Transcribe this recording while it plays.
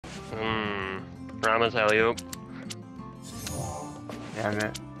Rama's alley-oop. Damn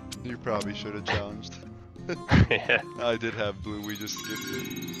it. You probably should have challenged. Yeah. I did have blue, we just skipped it.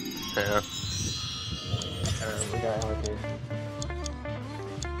 Yeah. We got allocation.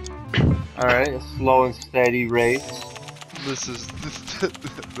 Alright, slow and steady race. This is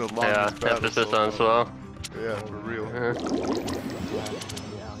the longest Yeah, battle emphasis so on far. slow. Yeah, for real. Uh,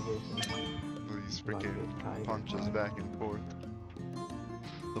 These freaking punches back and forth.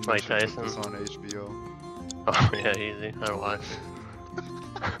 Mike Somebody should put Tyson. this on HBO. Oh yeah, easy. I watch.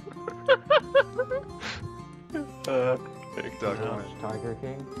 Duck No. went. Tiger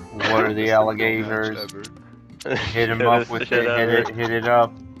King. What are the Match alligators? ever. Hit him Shit up is with the it, shit hit ever. it, hit it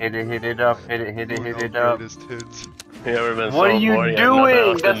up. Hit it, hit it up, hit it, hit it, hit it up. Greatest hits. You ever been What so are you bored, you have nothing doing?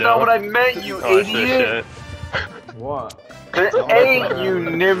 else to That's do? not what I meant, you Watch this idiot! shit. What? Hey, you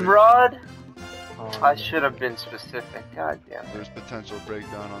Nimrod! Oh, I yeah. should have been specific, god damn it. There's potential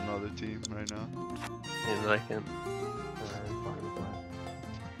breakdown on the other team right now. He's like it.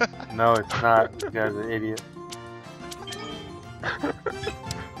 Fine. No, it's not. This guy's an idiot.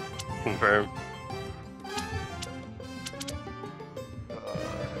 Confirm.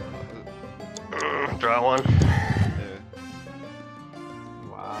 Draw one. Yeah.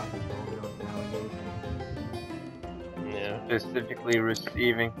 Wow, he's only on the allegation. Yeah. Specifically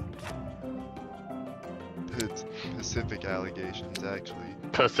receiving. It's Pacific allegations, actually.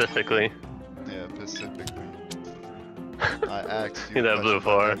 Specifically. Yeah, specifically. I asked you That a blue question about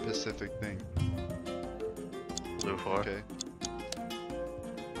far. that Pacific thing. Blue 4. Okay.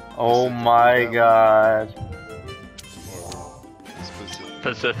 Oh Specifically my that one. god. Or specific.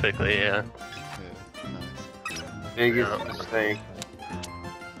 Specifically, yeah. Yeah, nice. Biggest Yeah. mistake.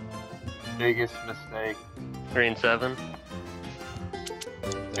 Biggest mistake. Green 7. That's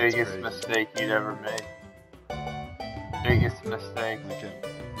Biggest great. mistake you'd ever made. Biggest mistake. I can't.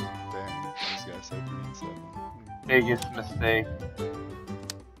 Damn, this guy said green 7. Biggest mistake.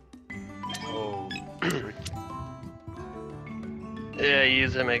 Oh, tricky. Yeah,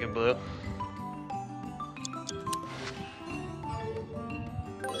 use it, make it blue.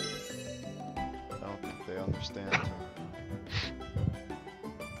 I don't think they understand.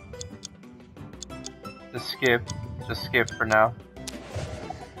 Just skip. Just skip for now.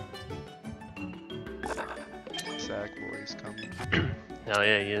 Sack boy's coming. Hell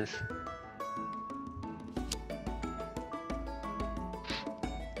yeah, use.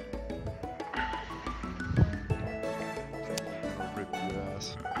 I'll rip your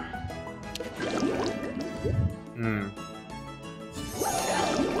ass. Hmm.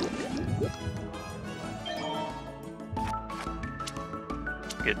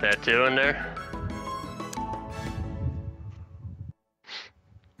 Get that 2 in there.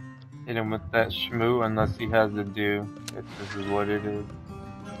 Hit him with that shmoo unless he has a do. If this is what it is.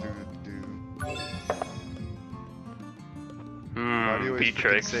 Why do you always freaking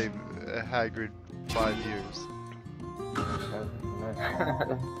Beatrix. save Hagrid 5 years?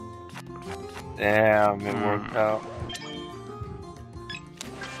 Damn, it worked out.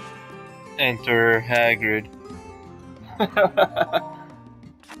 Enter Hagrid.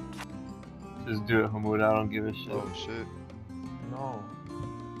 Just do it, Hamoud. I don't give a shit. Oh shit. No.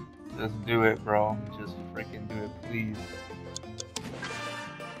 Just do it, bro. Just freaking do it, please.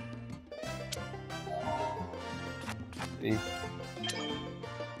 See? Give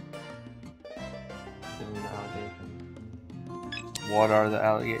him the allegation. What are the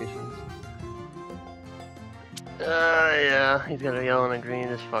allegations? Yeah, he's got a yellow and a green,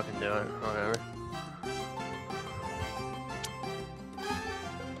 just fucking do it, whatever.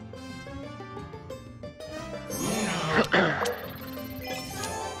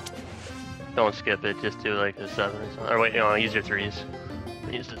 Don't skip it, just do like a 7 or something. Or wait, no, use your 3s.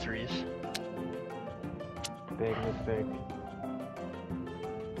 Use the 3s. Big mistake.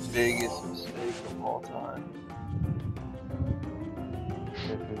 Biggest mistake of all time.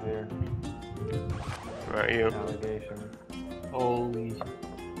 This is here. Where are you? Allegation. Holy.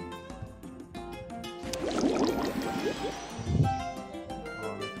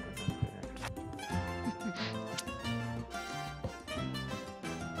 Oh, this is here.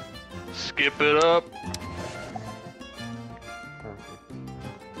 Skip it up.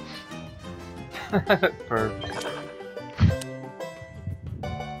 Perfect. Perfect.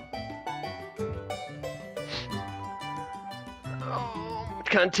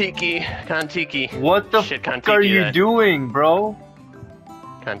 Kontiki. Kontiki. What the Shit, fuck Kontiki are you that. doing, bro?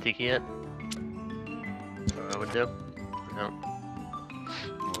 Kontiki it? What I would do? No.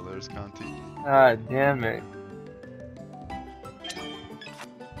 Well, there's Conti. God damn it.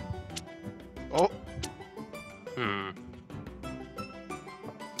 Oh! Hmm.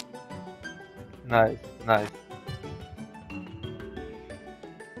 Nice, nice.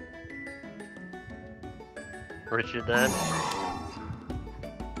 Richard then.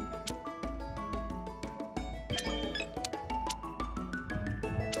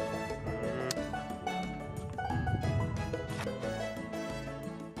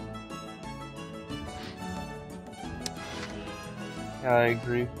 Yeah, I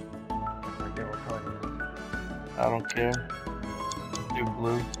agree. I forget what color it is. I don't care. Do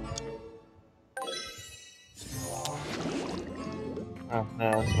blue. Oh,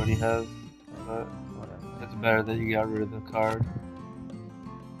 no, that's what he has. But Whatever. it's better that you got rid of the card.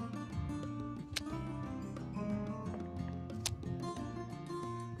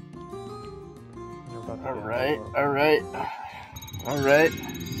 You're about to get Alright, all- alright. Alright.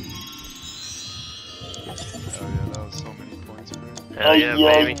 Oh yeah, that was so many points for him. Hell yeah,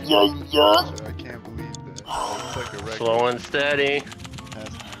 baby. Shit, I can't believe that. It's like a record. Slow and steady. Has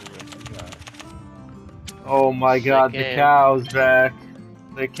to be a record. God. Oh my god, the game. cow's back.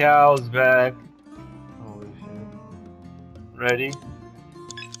 The cow's back. Holy shit. Ready?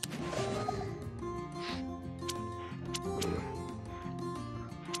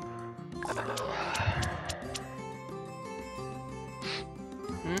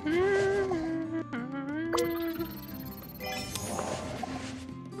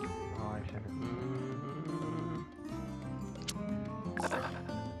 Oh, I should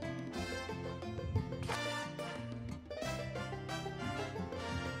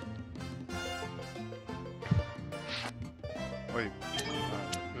Wait.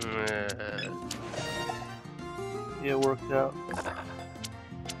 Yeah, it worked out.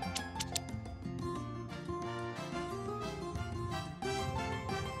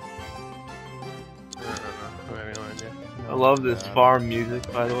 Whatever you want to do. I love this farm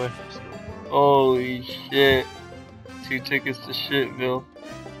music, by the way. Holy shit. 2 tickets to Shitville.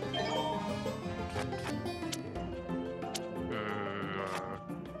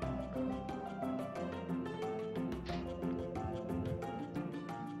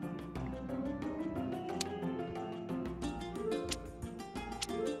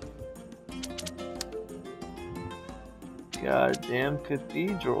 Goddamn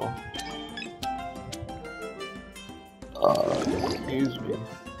cathedral. Excuse me.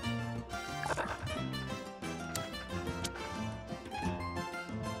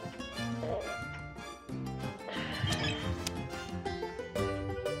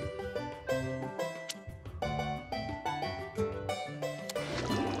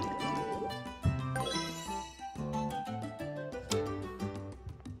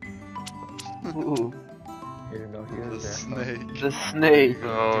 Ooh, You didn't know he The was there. snake. the snake.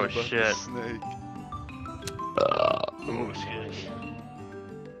 Oh Dude, but the shit. snake. Ooh, excuse me.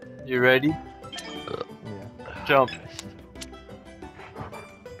 You ready? Yeah. Jump.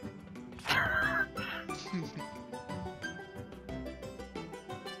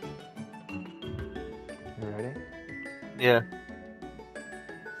 You ready? Yeah.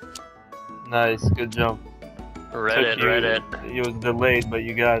 Nice, good jump. Reddit, Took you- Reddit. It was delayed, but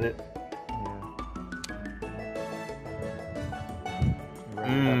you got it. Yeah.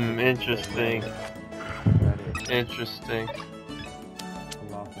 Mmm, interesting. Ready. Interesting.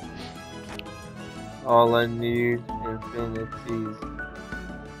 Lost it. All I need, infinities.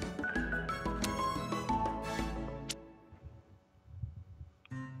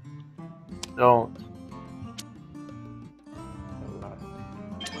 Don't. A lot.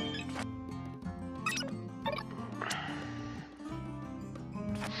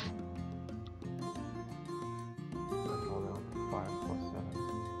 Hold on. 5 plus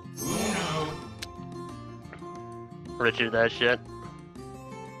 7. Richard, that shit.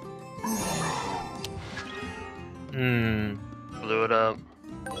 Hmm. Blew it up.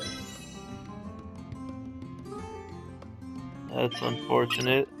 That's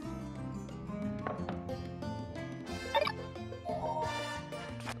unfortunate.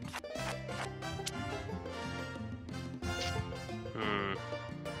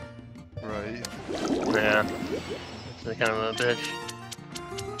 Right. Yeah. It's kind of a bitch.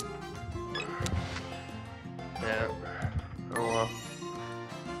 Yeah. Oh well.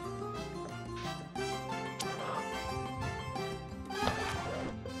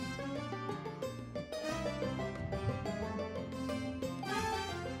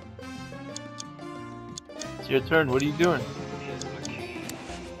 It's your turn. What are you doing?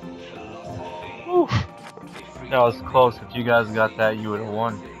 Whew. That was close. If you guys got that, you would have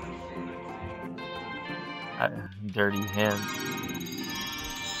won. Dirty hands.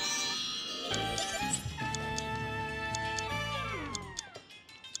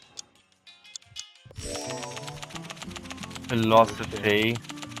 Philosophy.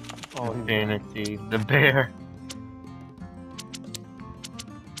 Oh, he's Infinity. The bear.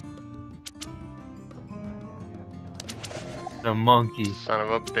 The monkey. Son of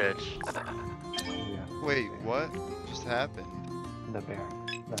a bitch. Yeah, Wait, what just happened? the bear.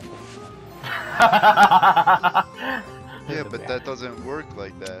 That's it. Yeah, The but bear. that doesn't work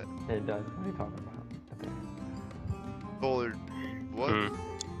like that. It does. What are you talking about? The bear. Polar. What? Hmm.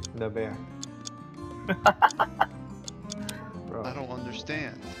 The bear. Bro. I don't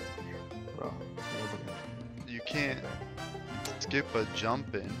understand. Bro. You can't skip a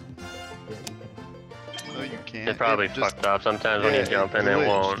jump in. No, you can't. It probably just, fucked up. Sometimes when yeah, you jump in, it it glitched.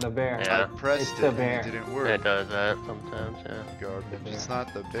 won't. The bear. Yeah. I pressed It's it the and bear. it didn't work. It does that sometimes, yeah. Garbage. It's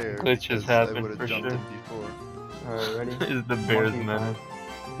not the bear. Glitches 'cause happen I would for have jumped sure. in before. Alright, ready? Is the bear's Monkey menace.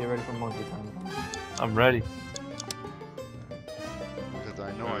 time. Get ready for monkey time. I'm ready. Because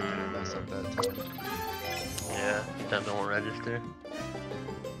I know I didn't mess up that time. Yeah, sometimes it won't register.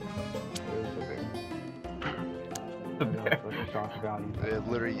 There's the bear. The I know, bear. it's like a shock value. It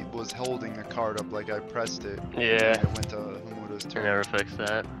literally was holding the card up like I pressed it. Yeah, And it went to Hamura's I turn. never fixed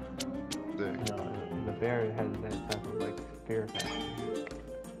that. Sick. No, the bear has that type of like fear factor.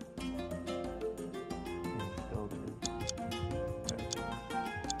 And still do.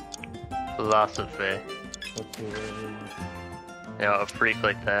 Philosophy. Let's see where we Yeah, a freak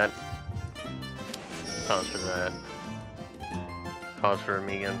like that. Calls for that. Calls for a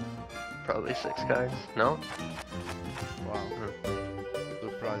Megan. Probably 6 cards. No? Wow.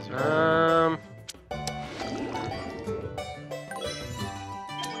 Surprise you.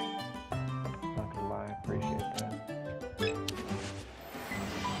 Not gonna lie, I appreciate that.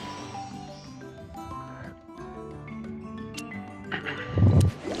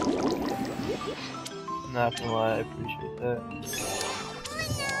 Not gonna lie, I appreciate that.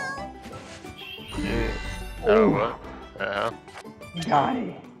 Shit. Oh, what? The hell? Got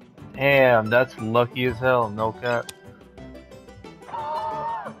it. Damn, that's lucky as hell. No cap.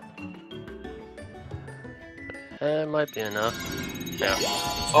 It might be enough. Yeah.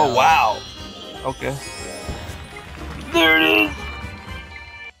 Oh wow. Okay. There it is.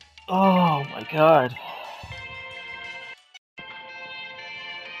 Oh my god.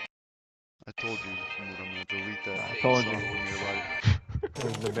 I told you, Hamura, I'm gonna delete that. I told song you. from your life.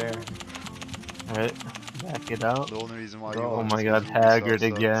 Where's the bear? Alright, back it out. The only reason why Bro. you Oh won my is god, 'cause Ubisoft Haggard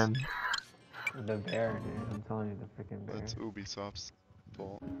sucks. again. The bear, dude. I'm telling you, the freaking bear. That's Ubisoft's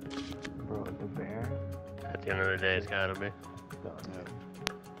fault. Bro, the bear. At the end of the day, it's gotta be. Done. Yeah,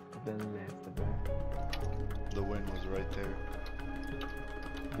 Then it's the bear. the win was right there.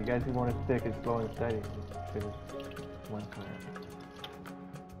 You guys who want to stick is slow and steady. Should have went for it.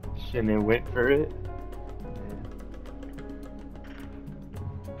 Shouldn't have went for it.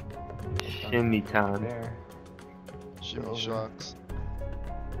 Yeah. Shimmy time. Bear. Shimmy Over. Shocks.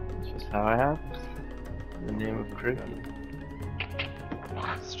 It's just how it happens. In the name of cricket.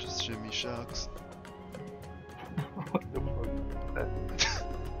 It's just Shimmy Shocks. What the fuck is that?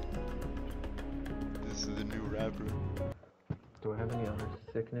 This is the new rapper. Do I have any other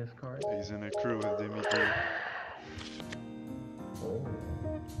sickness cards? He's in a crew with Demi D. Oh.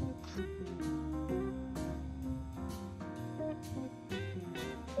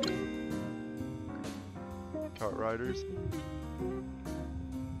 Kart Riders.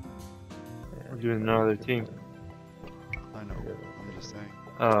 We're doing another team. I know. I'm just saying.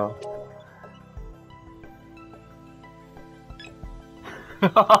 Oh.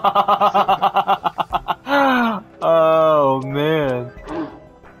 Oh man. I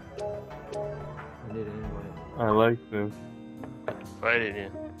need an invite. I like this. Why did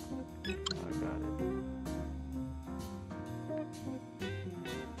you? I got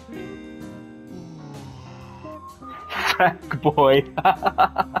it. Sack boy.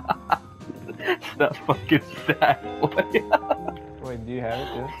 That fucking sack boy. Wait, do you have it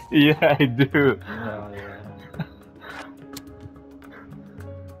too? Yeah, I do. Oh, yeah.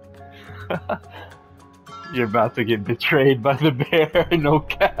 You're about to get betrayed by the bear, no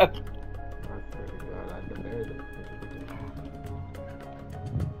cap. I swear to God, I can bear this.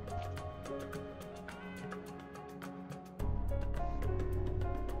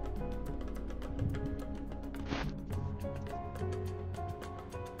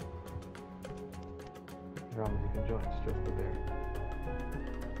 Drums, you can join. It's just the bear.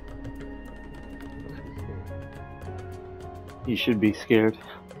 Don't be scared. You should be scared.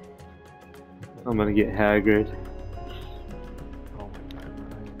 I'm gonna get Haggard. Oh my God,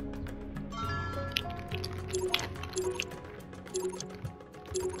 right.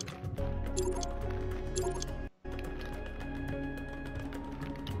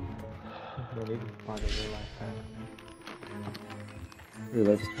 No need to find a real life fan.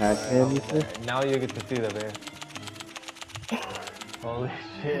 You're like Pac-Man, you think? Now you get to see the bear. Holy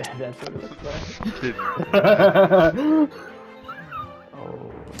shit, that's what it looks like.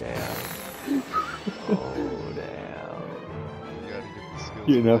 Oh damn. Oh damn. You gotta get the skills.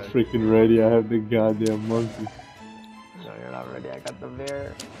 You're not back. freaking ready. I have the goddamn monkey. No, you're not ready. I got the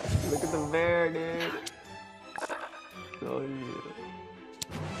bear. Look at the bear, dude. Oh yeah.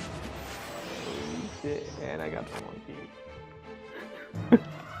 Holy shit, and I got the monkey.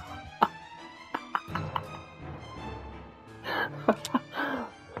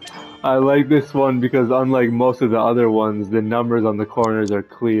 I like this one because unlike most of the other ones, the numbers on the corners are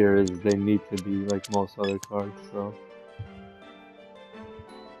clear as they need to be, like most other cards. So,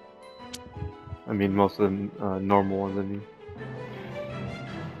 I mean, most of the normal ones. I mean,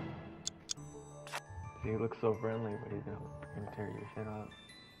 He looks so friendly, but he's gonna tear your shit up.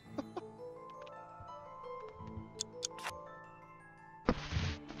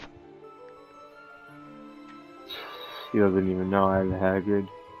 he doesn't even know I have a Hagrid.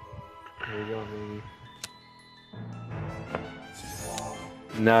 Here you go, baby.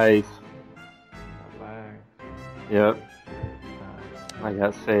 Nice. Bye. Yep. I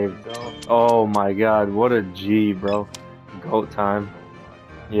got saved. Go. Oh my god, what a G, bro. Goat time.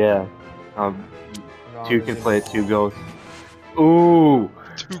 Yeah. Two can play 2 goats. Ooh!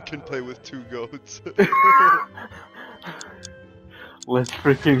 2 can play with 2 goats. Let's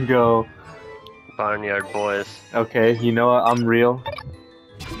freaking go. Barnyard boys. Okay, you know what? I'm real.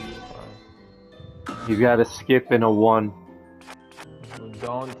 You got a skip and a 1.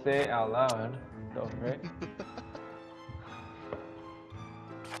 Don't say it out loud. Don't, right?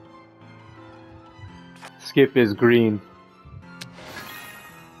 Skip is green.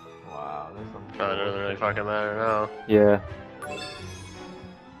 Wow, this one's Oh, it doesn't really fucking matter now. Yeah.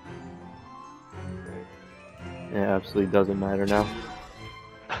 It absolutely doesn't matter now.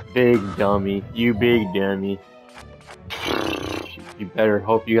 Big dummy. You big dummy. You better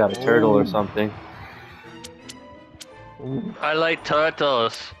hope you got a turtle or something. I like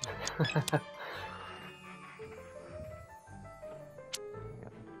turtles.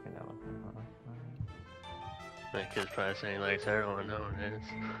 My kid's probably saying he likes everyone nowadays.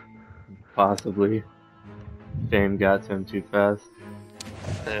 Possibly. Fame got to him too fast.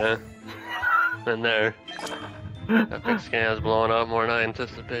 Yeah. Been there. Epic Scam's blowing up more than I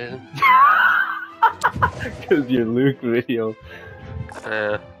anticipated. Because your Luke video.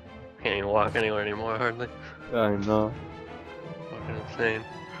 Yeah. Can't even walk anywhere anymore, hardly. I know. Fucking insane.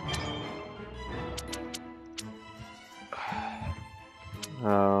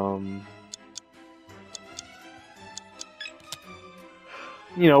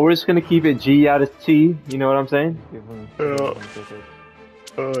 You know, we're just gonna keep it G out of T. You know what I'm saying? Give him Yeah. tickets.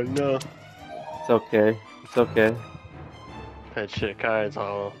 Oh no. It's okay. It's okay. That shit cards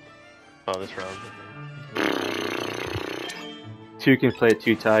all this round. 2 can play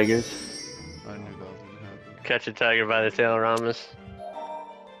 2 tigers. I knew that was gonna happen. Catch a tiger by the tail, Rhombus.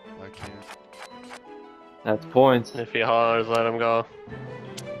 I can't. That's points. If he hollers, let him go.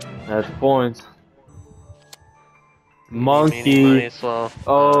 That's points. Meanie, Monkey. miny, slow.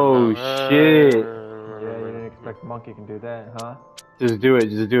 Oh shit. Yeah, you didn't expect Monkey can do that, huh? Just do it.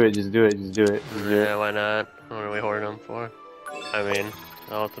 Just do it. Just do it. Just do it. Just do it. Yeah, why not? What are we hoarding them for? I mean,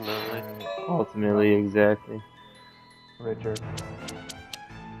 ultimately. Alright, Ultimately, exactly. Richard.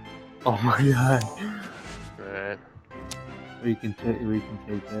 Oh my god. Right. We can take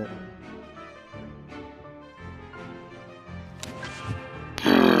that.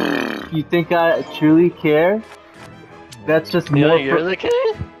 You think I truly care? That's just You know, more. you're the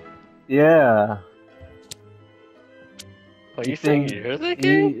king? Yeah. Oh, you think you're the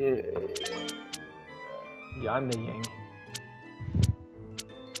king? Yeah, I'm the Yang.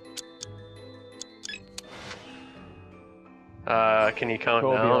 Can you count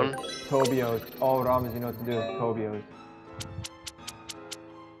down? Tobios. Oh, Ramos, you know what to do. Tobios.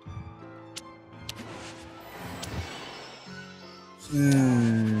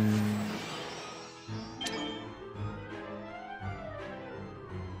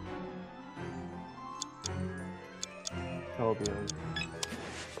 Tobios.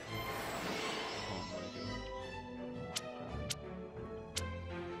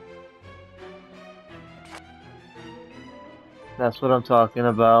 That's what I'm talking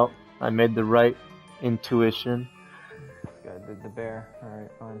about. I made the right intuition. This guy did the bear.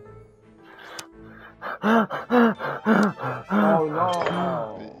 Alright, fine. Oh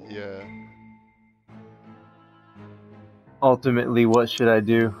no! Yeah. Ultimately, what should I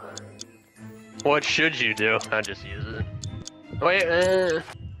do? What should you do? I just use it. Wait,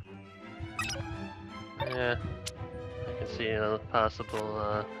 yeah. I can see a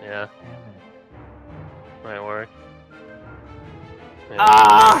possible, yeah, might work. Yeah.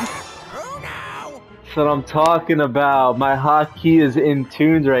 Ah! That's what I'm talking about. My hotkey is in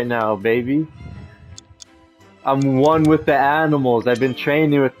tuned right now, baby. I'm one with the animals. I've been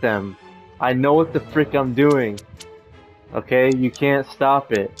training with them. I know what the frick I'm doing. Okay, you can't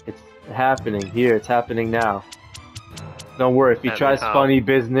stop it. It's happening here. It's happening now. Don't worry. If he tries funny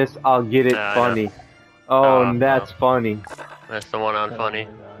business, I'll get it funny. Oh, and that's funny. That's the one on funny.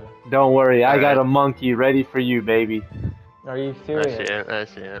 Don't worry. I got a monkey ready for you, baby. Are you I serious? see it. I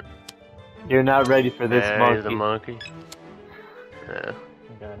see it. You're not ready for this monkey. He's a monkey. Yeah.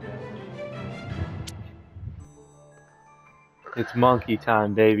 It's monkey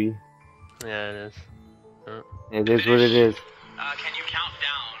time, baby. Yeah, it is. It is what it is. Can you count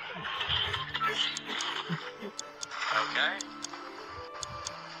down? Okay.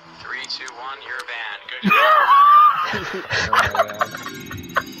 3, 2, 1, you're a van. Good job.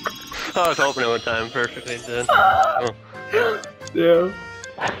 I was hoping it would time perfectly, did. Oh. Yeah.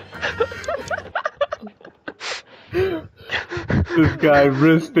 This guy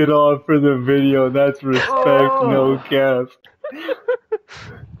risked it all for the video. That's respect, no cap.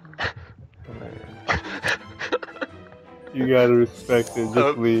 You gotta respect it.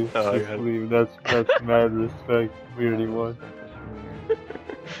 Just leave. Just leave. That's mad respect. We already won.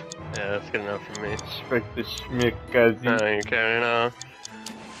 Yeah, that's good enough for me. Respect the schmick, Kazi. Oh, you're carrying on.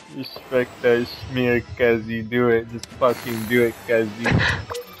 Respect that schmear, Kazi. Do it. Just fucking do it, Kazi.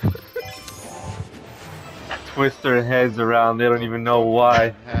 Twist their heads around. They don't even know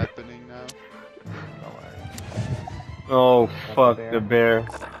why. Happening now. Oh, fuck the bear.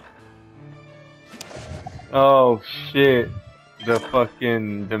 Oh, shit. The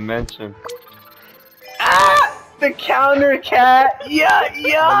fucking dimension. Ah! The counter cat! Yeah,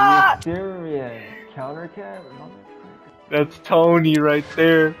 yeah! Are you serious? Counter cat? That's Tony right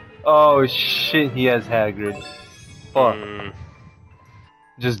there. Oh, shit, he has Hagrid. Fuck.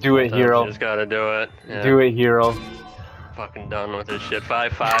 Just do it, hero. You just gotta do it. Yeah. Do it, hero. Fucking done with this shit.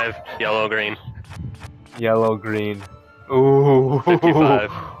 5-5, yellow, green. Yellow, green. Ooh.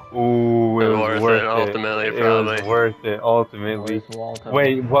 55. Ooh, it was worth it. Ultimately, it probably. was worth it, ultimately.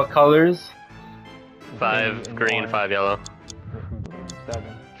 Wait, what colors? 5 green, 5 yellow. 7.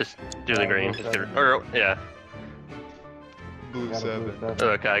 Just do the green. Just get, or, yeah. Blue 7.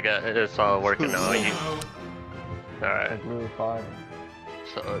 Okay, I got it. It's all working now. Alright. Blue 5.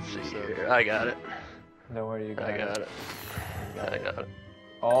 So let's see here. I got it. Don't worry, you got it. I got it. I got it.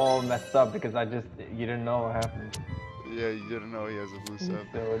 All messed up because you didn't know what happened. Yeah, you didn't know he has a blue 7.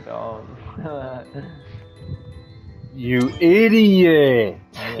 So dumb. You idiot!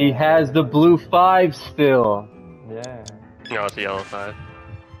 Yeah. He has the blue 5 still. Yeah. No, it's a yellow 5.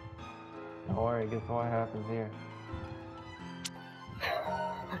 Don't worry, guess what happens here?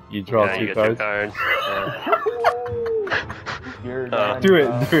 You draw yeah, 2 you cards. Get 2 cards. Yeah. You're done, do it,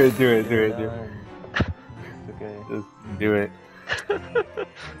 bro. do it, do it, do You're it, do it. done. It's okay. Just do it.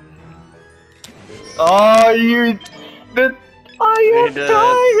 Oh, you... The... I am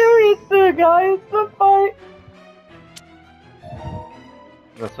tiger! It's the guy, it's the fight!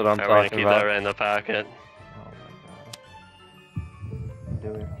 That's what I'm Alright, we're gonna talking keep about. that right in the pocket. Oh my god. Do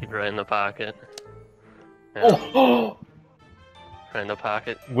it. Keep it right in the pocket. Yeah, Oh! right in the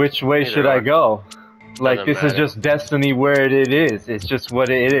pocket. Which way Either should or. I go? Like, Doesn't this is matter. just destiny where it is. It's just what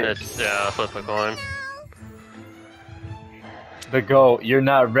it is. It's, yeah, flip a coin. The goat. You're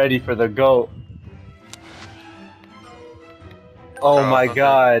not ready for the goat. Oh my okay.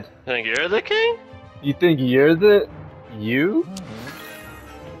 god. Think you're the king? You think you're the... You?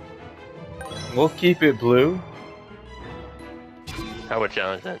 We'll keep it blue. I would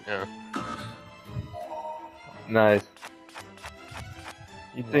challenge that, yeah. Nice.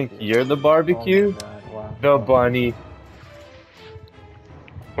 You think you're the barbecue? Oh my god, wow. The bunny.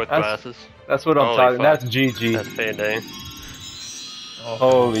 With That's- glasses. That's what I'm Holy talking. fuck. That's GG. That's payday.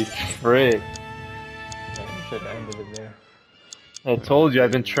 Holy frick. Yeah, you should have ended it there. I told you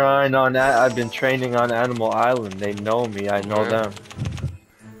I've been training on Animal Island. They know me. I know Yeah. them.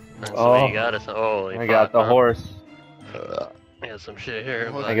 That's Oh. what you got us. Holy I got fuck, the huh? horse. I got some shit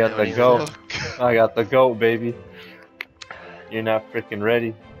here. What but I got don't the even goat. know. I got the goat, baby. You're not freaking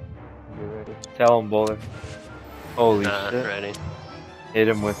ready. You ready? Tell him, bowler. Holy Not shit. ready. Hit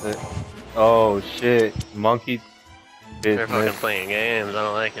him with it. Oh shit. Monkey They're fucking business. playing games. I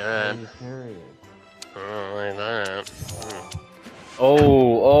don't like Are that. you serious? I don't like that.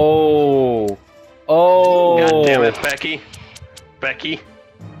 Oh. Oh. God damn it, Becky. Becky.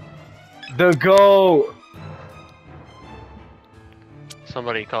 The goat.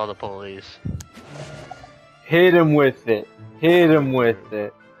 Somebody call the police. Hit him with it. Hit him with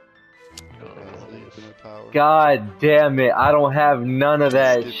it. That's the infinite power. God damn it. I don't have none of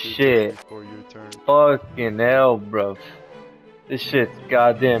that Skip your shit. turn before your turn. Fucking hell, bro. This shit's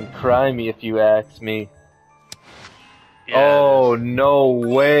goddamn crimey if you ask me. Yeah, Oh, it is. no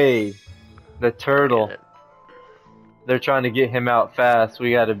way. The turtle. Get it. They're trying to get him out fast.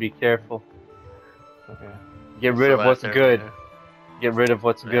 We gotta be careful. Okay. Get It's rid the of what's last good. area. Get rid of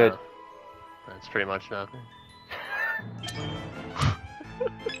what's Yeah. good. That's pretty much nothing.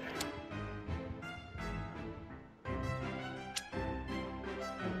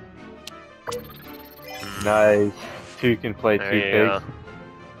 Nice. Two can play There two you go. pigs.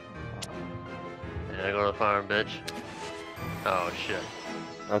 Yeah, go to the farm, bitch. Oh shit.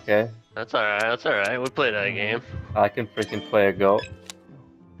 Okay. That's alright, that's alright. We played that game. I can freaking play a goat.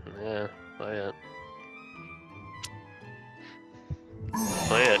 Yeah, play it.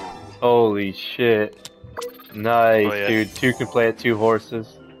 Play it. Holy shit. Nice, Oh, yeah. dude. Two can play at two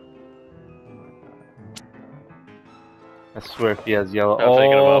horses. I swear if he has yellow. I'm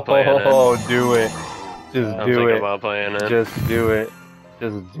thinking about playing it. Oh, do it. Just I'm do thinking it. about playing it. Just do it.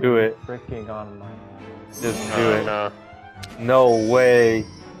 Just do it. Freaking on my ass. Just do Oh, it. no. No way.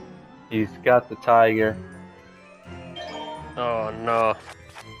 He's got the tiger. Oh no.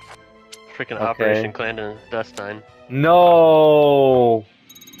 Freaking Okay. Operation Clandestine. No.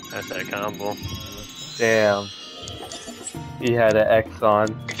 That's that combo. Damn. He had an X on.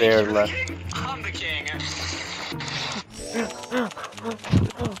 There left. I'm the king.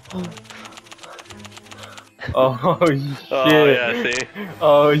 Oh shit. Oh yeah, see?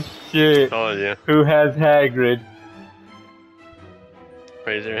 Oh shit. Told you. Who has Hagrid?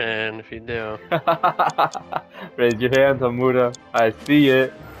 Raise your hand if you do. Raise your hand, Hamura. I see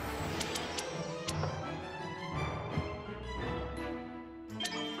it.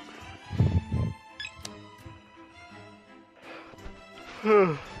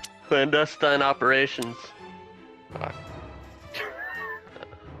 Clandestine operations. Fuck.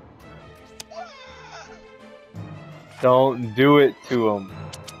 Don't do it to him.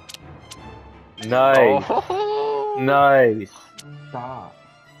 Nice. Oh. Nice. Stop.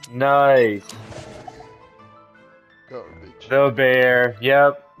 Nice. Garbage. The bear.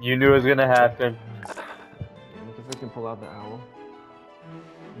 Yep. You knew it was gonna happen. If we can pull out the owl.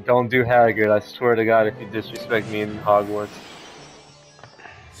 Don't do Hagrid. I swear to God if you disrespect me in Hogwarts.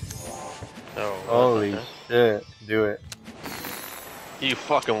 Oh, Holy okay. shit. Do it. You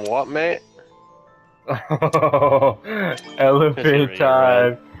fucking what, mate? Elephant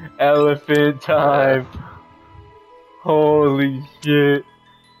time. Elephant time. Holy shit.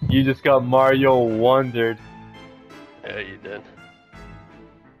 You just got Mario wondered. Yeah, you did.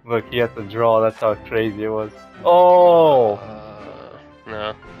 Look, he had to draw. That's how crazy it was. Oh!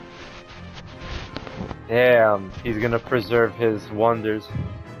 No. Damn. He's gonna preserve his wonders.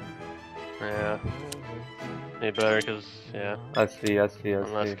 Yeah. Need better, cause yeah. I see, I see, I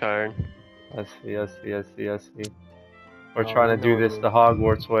One less see. card. I see, I see, I see, I see. We're Oh, trying to do no, this dude. the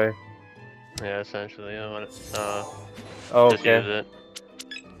Hogwarts way. Yeah, essentially. I want it. Just use Okay. it.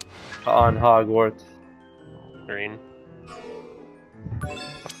 On Hogwarts. Green.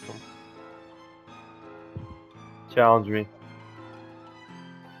 Challenge me.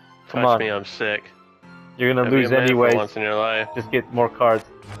 Come Touch on. me, I'm sick. You're gonna Be a lose man for anyways. once in your life. Just get more cards.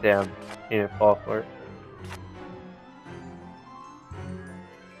 Damn. He didn't fall for it.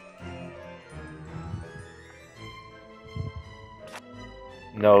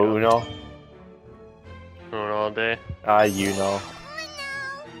 No, Yeah. Uno. Going all day. Ah, you know.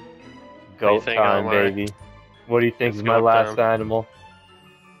 What do you Goat think, time, Omar? baby. What do you think It's is my goat last time. animal?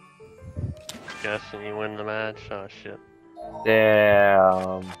 Guessing you win the match. Oh shit.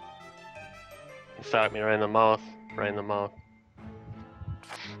 Damn. You socked me right in the mouth. Right in the mouth.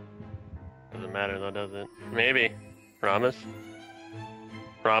 Doesn't matter though, does it? Maybe. Promise?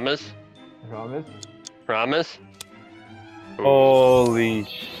 Promise? Promise? Promise? Ooh. Holy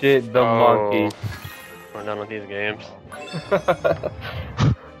shit, the Oh. monkey. We're done with these games.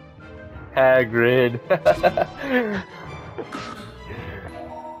 Hagrid.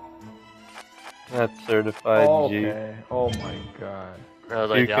 That's certified G. Okay. Oh my god. That was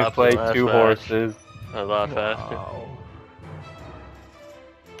You like the can opposite play last two match. horses. That was a lot faster. Wow.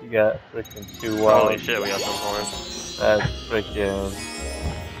 You got freaking two Holy wild. shit, we got some horns. That's freaking.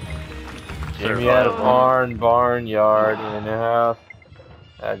 Jimmy Certified at a horn. barnyard in the house.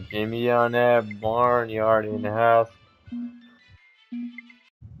 Jimmy on that barnyard in the house.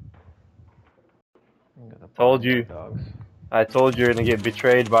 Told you. Dogs. I told you you're gonna get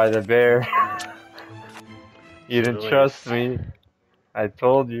betrayed by the bear. You didn't Really? trust me. I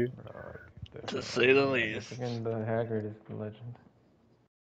told you. To say the least. Again, the Haggard is the legend.